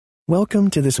Welcome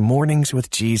to this Mornings with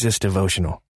Jesus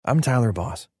devotional. I'm Tyler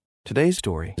Boss. Today's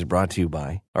story is brought to you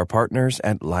by our partners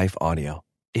at Life Audio.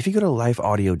 If you go to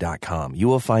lifeaudio.com, you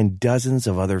will find dozens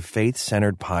of other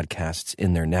faith-centered podcasts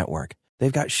in their network.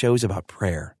 They've got shows about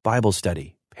prayer, Bible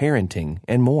study, parenting,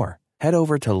 and more. Head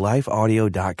over to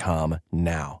lifeaudio.com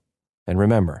now. And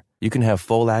remember, you can have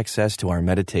full access to our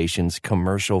meditations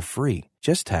commercial-free.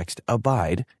 Just text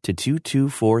ABIDE to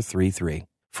 22433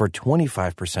 for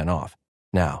 25% off.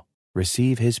 Now,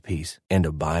 receive His peace and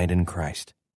abide in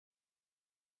Christ.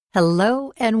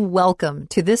 Hello and welcome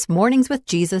to this Mornings with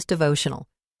Jesus devotional,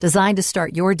 designed to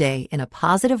start your day in a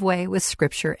positive way with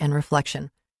scripture and reflection.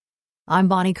 I'm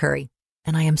Bonnie Curry,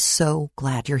 and I am so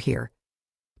glad you're here.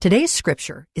 Today's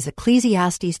scripture is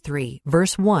Ecclesiastes 3,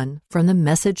 verse 1 from the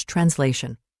Message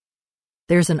translation.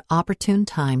 There's an opportune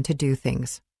time to do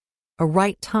things, a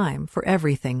right time for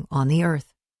everything on the earth.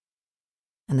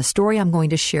 And the story I'm going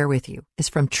to share with you is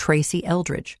from Tracy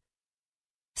Eldridge.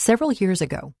 Several years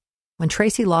ago, when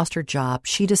Tracy lost her job,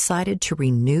 she decided to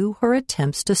renew her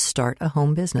attempts to start a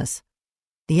home business.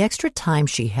 The extra time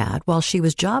she had while she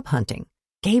was job hunting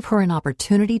gave her an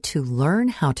opportunity to learn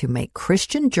how to make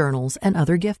Christian journals and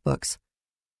other gift books.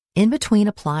 In between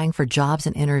applying for jobs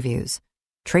and interviews,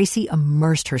 Tracy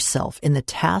immersed herself in the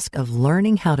task of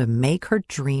learning how to make her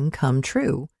dream come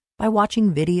true by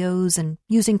watching videos and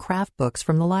using craft books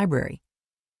from the library.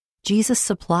 Jesus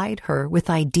supplied her with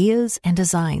ideas and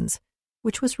designs,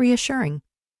 which was reassuring.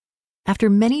 After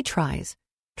many tries,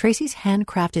 Tracy's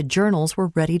handcrafted journals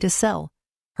were ready to sell.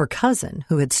 Her cousin,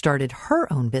 who had started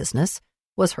her own business,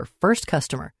 was her first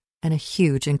customer and a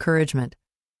huge encouragement.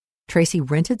 Tracy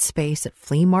rented space at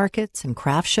flea markets and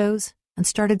craft shows and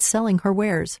started selling her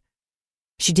wares.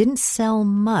 She didn't sell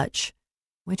much,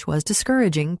 which was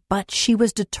discouraging, but she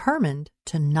was determined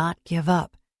to not give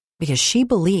up because she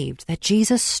believed that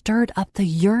Jesus stirred up the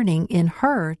yearning in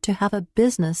her to have a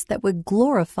business that would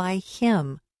glorify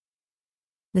Him.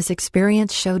 This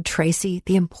experience showed Tracy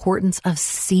the importance of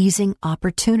seizing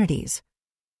opportunities.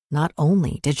 Not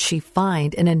only did she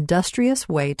find an industrious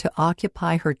way to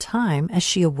occupy her time as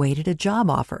she awaited a job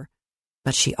offer,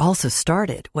 but she also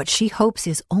started what she hopes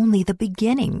is only the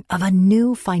beginning of a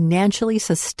new financially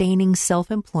sustaining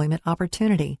self-employment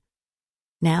opportunity.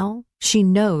 Now she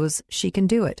knows she can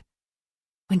do it.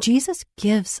 When Jesus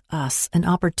gives us an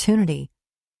opportunity,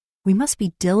 we must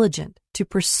be diligent to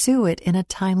pursue it in a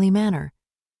timely manner,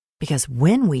 because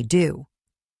when we do,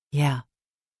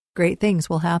 great things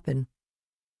will happen.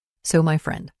 So, my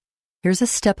friend, here's a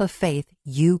step of faith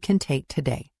you can take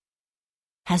today.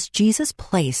 Has Jesus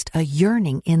placed a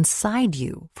yearning inside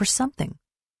you for something?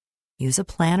 Use a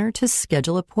planner to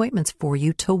schedule appointments for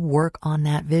you to work on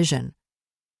that vision,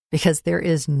 because there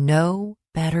is no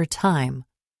better time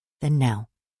than now.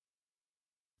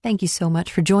 Thank you so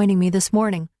much for joining me this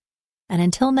morning, and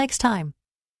until next time,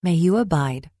 may you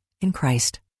abide in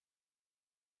Christ.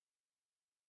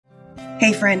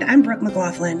 Hey friend, I'm Brooke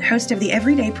McLaughlin, host of the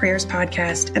Everyday Prayers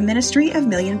podcast, a ministry of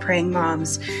million praying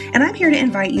moms, and I'm here to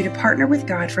invite you to partner with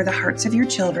God for the hearts of your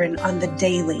children on the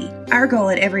daily. Our goal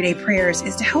at Everyday Prayers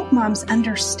is to help moms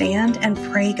understand and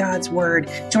pray God's Word.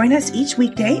 Join us each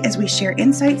weekday as we share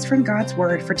insights from God's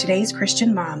Word for today's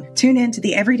Christian mom. Tune in to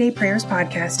the Everyday Prayers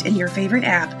podcast in your favorite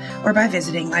app or by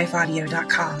visiting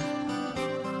lifeaudio.com.